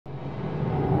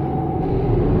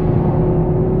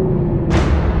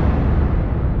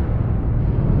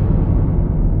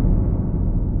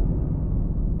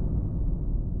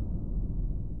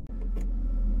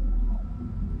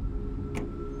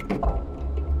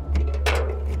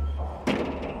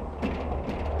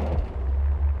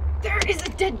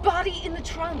dead body in the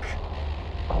trunk.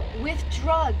 With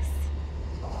drugs.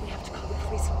 We have to call the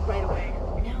police right away.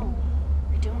 No,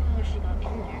 I don't know how she got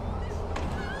in there.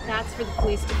 That's for the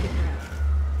police to figure out.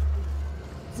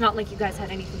 It's not like you guys had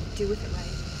anything to do with it,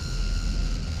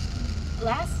 right?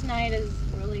 Last night is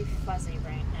really fuzzy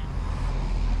right now.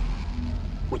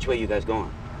 Which way you guys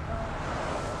going?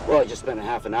 Well, I just spent a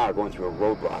half an hour going through a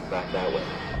roadblock back that way.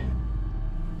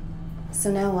 So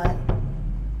now what?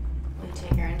 We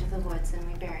take her into the woods and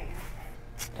we bury her.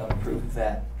 Don't approve of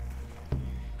that.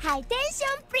 High tension,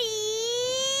 please!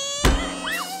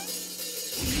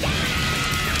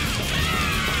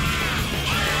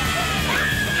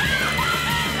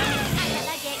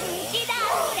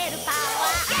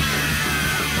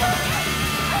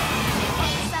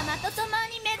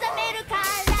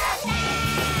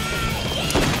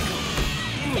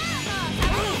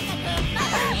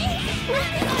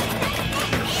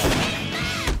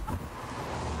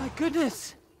 My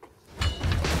goodness!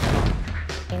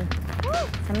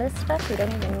 Some of this stuff we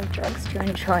don't even need drugs to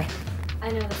enjoy. I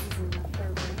know this isn't the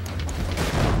third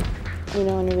one. You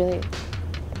know, in a really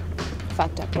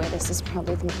fucked up way, this is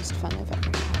probably the most fun I've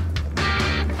ever had.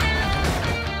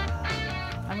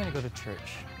 I'm gonna go to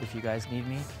church, if you guys need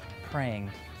me,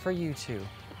 praying for you too.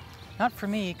 Not for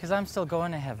me, because I'm still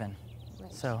going to heaven.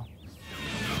 Right. So,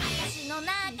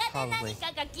 probably.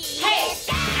 Hey!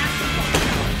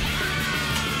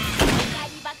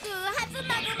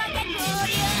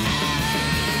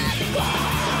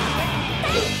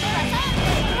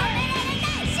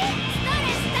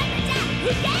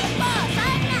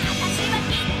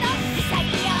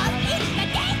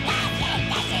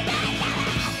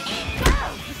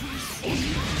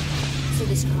 So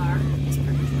this car is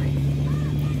purgatory.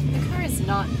 The car is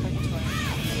not purgatory.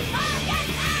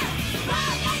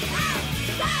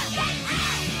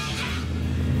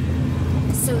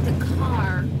 So the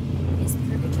car is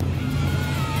purgatory.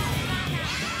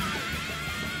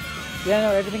 Yeah,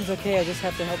 no, everything's okay. I just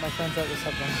have to help my friends out with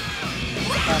something.